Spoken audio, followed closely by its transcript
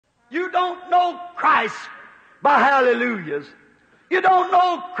You don't know Christ by hallelujahs. You don't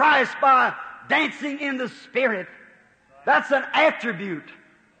know Christ by dancing in the Spirit. That's an attribute.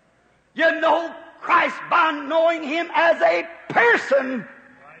 You know Christ by knowing Him as a person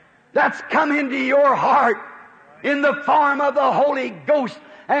that's come into your heart in the form of the Holy Ghost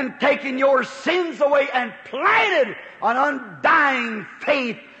and taken your sins away and planted an undying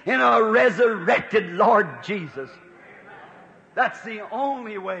faith in a resurrected Lord Jesus. That's the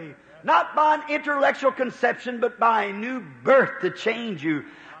only way. Not by an intellectual conception, but by a new birth to change you.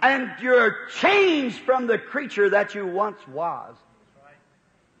 And you're changed from the creature that you once was.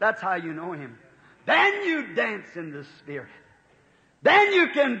 That's how you know Him. Then you dance in the Spirit. Then you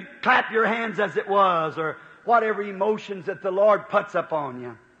can clap your hands as it was, or whatever emotions that the Lord puts upon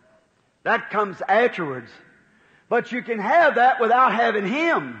you. That comes afterwards. But you can have that without having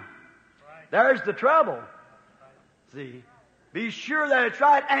Him. There's the trouble. See? Be sure that it's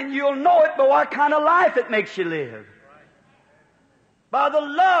right, and you'll know it by what kind of life it makes you live. By the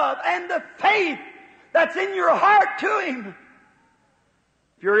love and the faith that's in your heart to Him.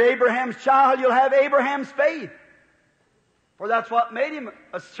 If you're Abraham's child, you'll have Abraham's faith. For that's what made him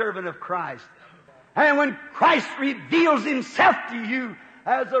a servant of Christ. And when Christ reveals Himself to you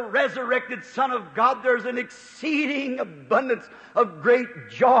as a resurrected Son of God, there's an exceeding abundance of great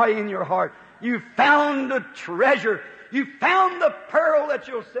joy in your heart. You found the treasure. You found the pearl that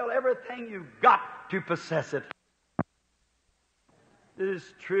you'll sell everything you've got to possess it. It is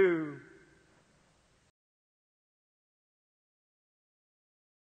true